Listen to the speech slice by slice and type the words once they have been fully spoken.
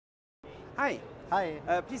Hi. Hi.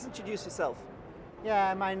 Please introduce yourself.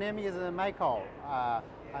 Yeah, my name is Michael.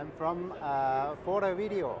 I'm from Photo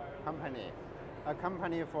Video company, a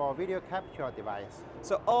company for video capture device.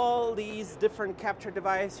 So all these different capture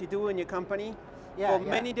devices you do in your company Yeah, for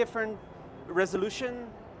yeah. many different resolution.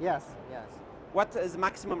 Yes, yes. What is the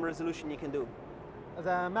maximum resolution you can do?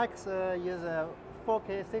 The max is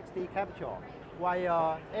 4K 60 capture,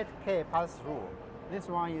 while 8K pass-through. This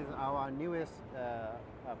one is our newest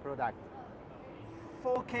product.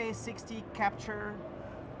 4K 60 capture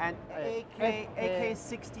and 8K 8K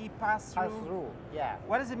 60 pass through. Pass-through, yeah.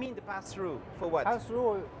 What does it mean to pass through? For what?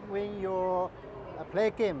 Pass-through when you play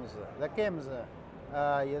games. The games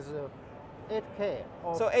is 8K.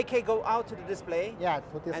 So 8K go out to the display. Yeah,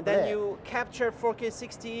 to display. And then you capture 4K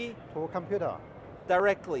 60 to computer.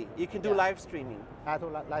 directly. You can do Yeah. live streaming. To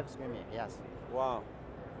live streaming, yes. Wow.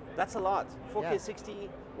 That's a lot. 4K Yeah. 60.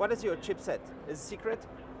 What is your chipset? Is it secret?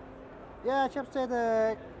 Yeah,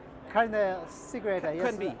 chipset kind of secret.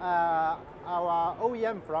 Can be. Our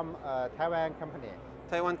OEM from Taiwan company.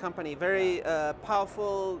 Taiwan company. Very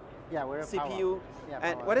powerful Yeah, very CPU. powerful. Yeah,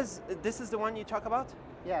 And power. what is, this is the one you talk about?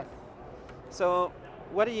 Yes. So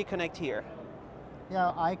what do you connect here?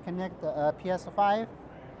 Yeah, I connect the PS5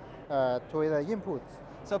 to the input.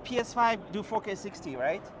 So PS5 do 4K 60,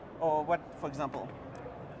 right? Or what, for example?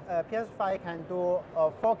 PS5 can do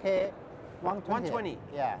 4K 120. 120.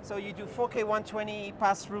 Yeah. So you do 4K 120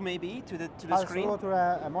 pass through maybe to the Pass screen. through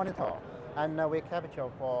to a monitor, and we capture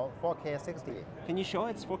for 4K 60. Can you show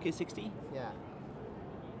it's 4K 60? Yeah.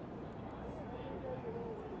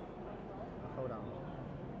 Hold on.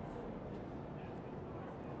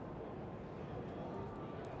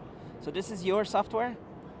 So this is your software?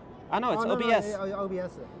 Ah no, it's no, OBS. No,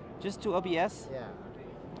 OBS. Just to OBS? Yeah.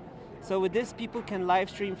 So with this, people can live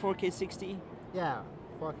stream 4K 60? Yeah,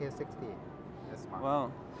 4K 60. That's fine.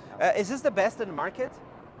 Wow. Is this the best in the market?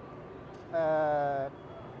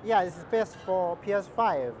 Yeah, it's best for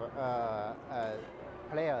PS5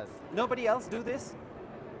 players. Nobody else do this?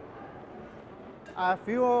 A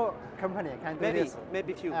few company can do this.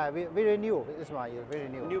 Maybe few. Very new. This one is very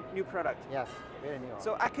new. New product. Yes, very new.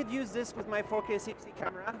 So I could use this with my 4K 60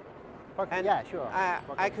 camera? And yeah, sure.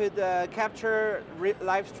 I could capture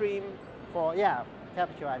live stream. For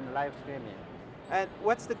capture and live streaming. And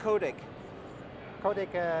what's the codec?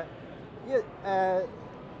 Codec,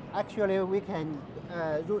 actually we can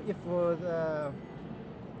do if the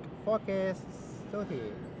 4K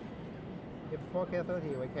 30. If 4K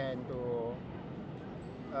 30, we can do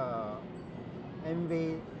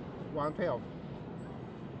MV 112.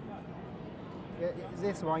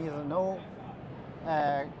 This one is no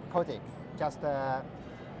codec, just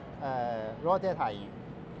raw data in.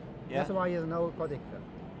 Yeah. This one is no codec.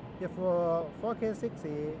 If 4K 60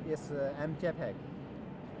 is MJPEG.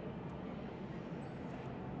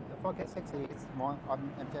 The 4K 60 is more on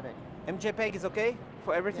MJPEG. MJPEG is okay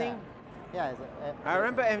for everything? Yeah. I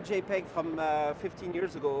remember MJPEG from 15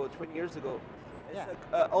 years ago, 20 years ago. It's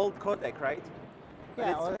an old codec, right? But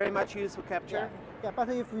Yeah, it's very much used for capture. Yeah, but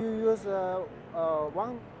if you use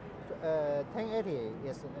 1080,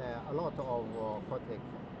 is a lot of codec.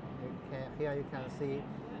 Here you can see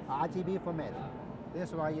RGB format.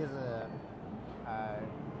 This one is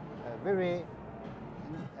very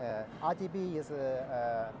RGB is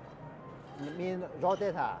mean raw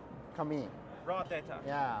data coming. Raw data.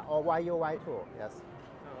 Yeah, or YU2. Yes.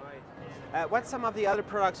 All right. What's some of the other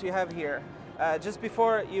products you have here? Just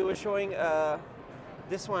before you were showing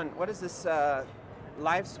this one. What is this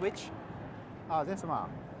live switch? Oh, this one.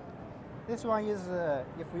 This one is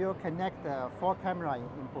if you connect 4 camera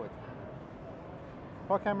input.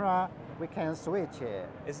 4 camera, we can switch.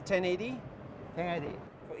 Is it 1080? 1080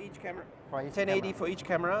 For each camera? for each 1080 camera. for each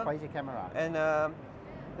camera? For each camera. And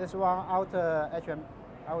This one out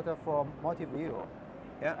for multi-view.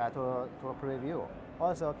 yeah. To preview.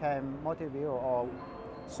 Also can multi-view or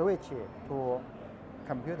switch to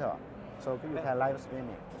computer, so you can live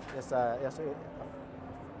streaming. It's a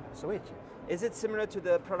switch. Is it similar to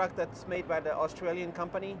the product that's made by the Australian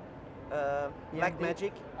company,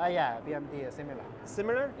 Blackmagic? Yeah, BMD is similar.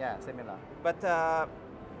 Similar? Yeah, similar. But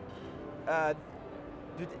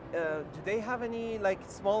do they have any like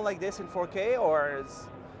small like this in 4K, or is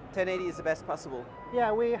 1080 is the best possible?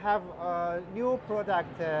 Yeah, we have a new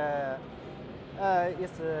product.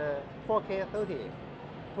 It's 4K 30,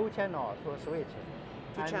 2 channel to switch.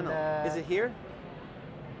 2 channel. Is it here?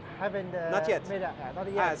 Haven't Not yet.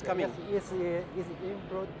 Not yet. It's coming. It's in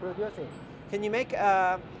producing. Can you make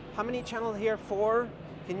how many channel here? 4.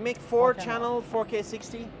 Can you make 4 channel 4K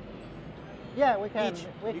 60? Yeah, we can. Each.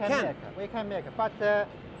 We can make, but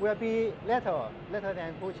will be later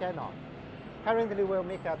than 2 channel. Currently, we'll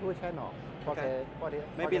make a 2-channel. Okay. 40,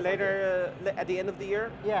 Maybe later, at the end of the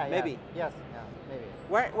year? Yeah, maybe. Yes, yeah, maybe.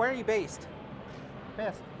 Where are you based?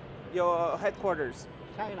 Best. Your headquarters?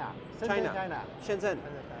 China. China. Shenzhen.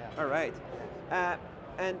 All right.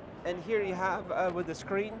 And here you have with the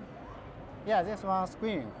screen. Yeah, this one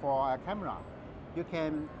screen for a camera. You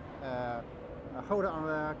can hold on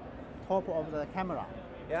the top of the camera.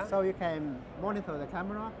 Yeah. So you can monitor the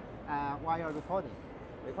camera while you're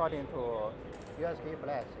recording to USB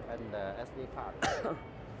flash and SD card.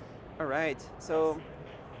 All right. So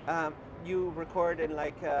you record in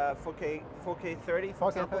like 4K 30, for 4K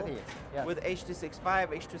example, 30, yes. with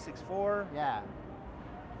H.265, H.264. Yeah.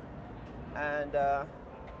 And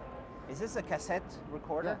is this a cassette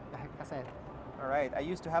recorder? Yeah, cassette. All right. I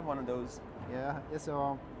used to have one of those. Yeah, it's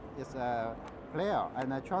a player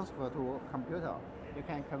and a transfer to computer. You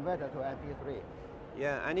can convert it to MP3.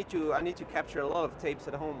 Yeah, I need to capture a lot of tapes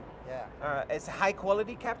at home. Yeah. It's high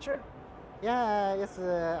quality capture. Yeah, it's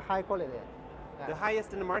high quality. Yeah. The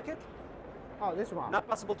highest in the market. Oh, this one. Not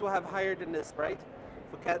possible to have higher than this, right?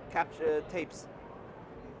 For capture tapes.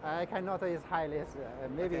 I cannot is highly,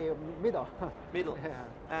 maybe Okay. middle. Middle.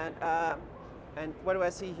 Yeah. And what do I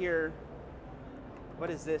see here? What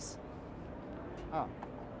is this? Oh,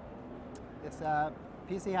 it's a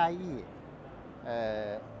PCIe,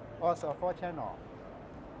 also 4-channel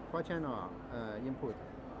input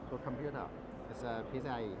to computer. It's a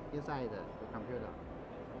PCIe inside the computer.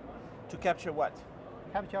 To capture what?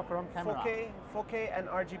 Capture from camera. 4K and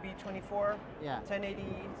RGB 24. Yeah.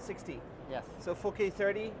 1080 60. Yes. So 4K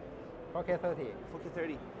 30. 4K 30. 4K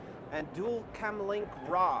 30. And dual cam link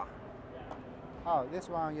RAW. Oh, this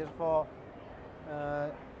one is for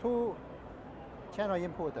 2-channel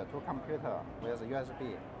input to computer with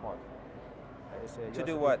USB port. It's a To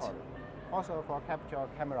do USB what? port. Also for capture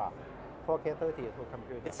camera, 4K 30 to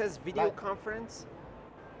computer. It says video conference.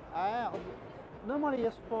 Normally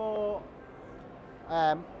it's for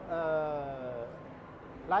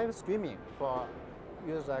live streaming for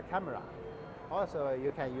use a camera. Also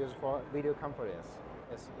you can use for video conference.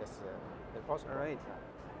 It's possible. All right.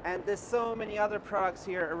 And there's so many other products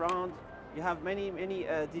here around. You have many.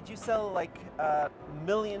 Did you sell like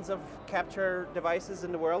millions of capture devices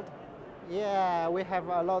in the world? Yeah, we have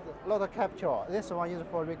a lot of capture. This one is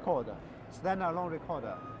for recorder, standalone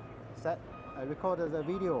recorder. Record the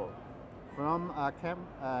video from a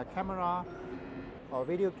camera or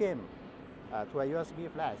video game to a USB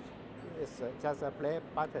flash. It's just a play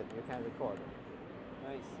button. You can record.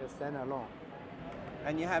 Nice. It's standalone.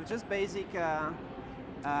 And you have just basic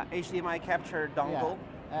HDMI capture dongle.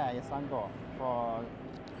 Yeah, it's dongle for.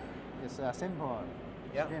 It's a simple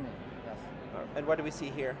streaming. Yes. And what do we see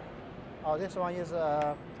here? Oh, this one is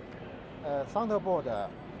a Thunderbolt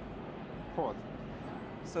port.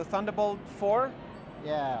 So Thunderbolt 4?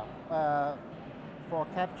 Yeah, for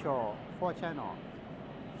capture 4-channel.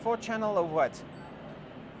 4-channel of what?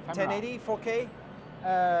 Camera. 1080, 4K?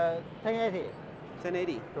 1080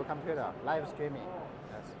 1080. to computer, live streaming.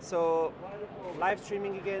 Yes. So live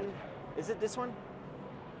streaming again. Is it this one?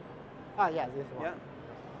 Yeah, this one.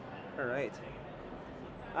 Yeah. All right.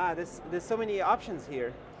 There's so many options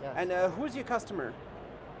here. Yes. And who's your customer?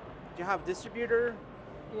 Do you have distributor?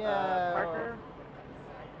 Yeah. Partner?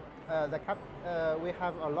 We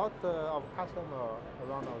have a lot of customers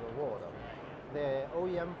around the world. The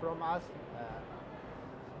OEM from us,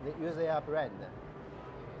 they use their brand.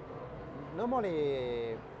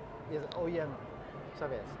 Normally, is OEM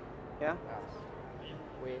service. Yeah.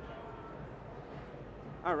 We.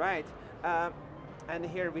 All right. And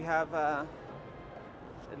here we have.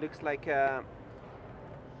 It looks like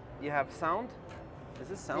you have sound. Is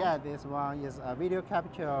this sound? Yeah, this one is a video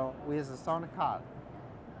capture with a sound card.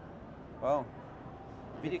 Wow.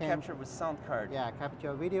 Video capture with sound card. Yeah,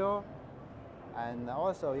 capture video, and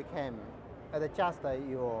also you can adjust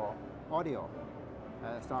your audio,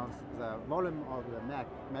 sounds, the volume of the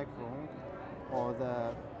microphone, or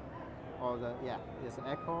the it's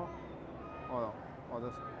echo, or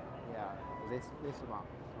the this one.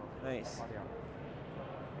 So Nice. audio.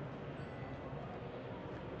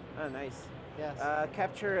 Oh, nice. Yes.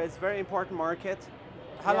 Capture is very important market.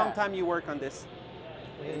 How long time you work on this?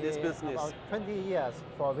 In this business? About 20 years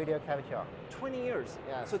for video capture. 20 years?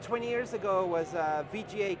 Yes. So 20 years ago was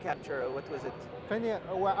VGA capture. What was it?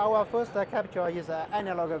 Our first capture is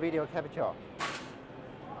analog video capture.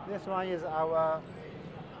 This one is our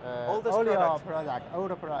Oldest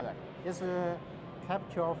older product. It's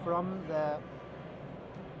capture from the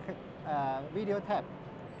video tape,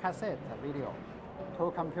 cassette video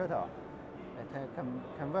to computer, and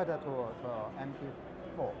convert it to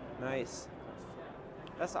MP4. Nice.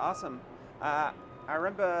 That's awesome. I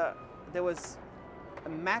remember there was a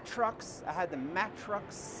Matrox. I had the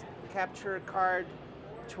Matrox capture card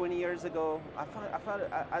 20 years ago. I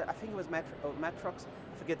think it was Matrox.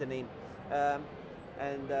 I forget the name.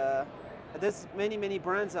 And there's many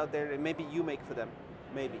brands out there that maybe you make for them,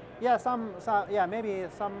 maybe. Yeah, maybe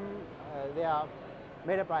some they are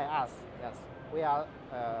made by us. Yes, we are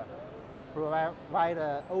provide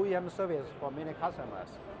OEM service for many customers.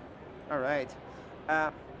 All right.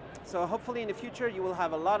 So hopefully in the future you will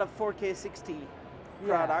have a lot of 4K 60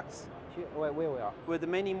 products. We will. With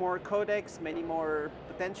many more codecs, many more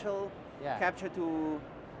potential capture to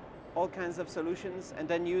all kinds of solutions, and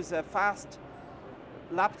then use a fast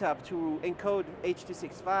laptop to encode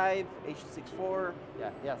H.265, H.264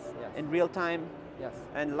 Yes. in real time Yes.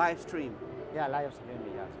 and live stream. Yeah, live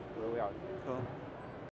streaming, yes. We will. Cool.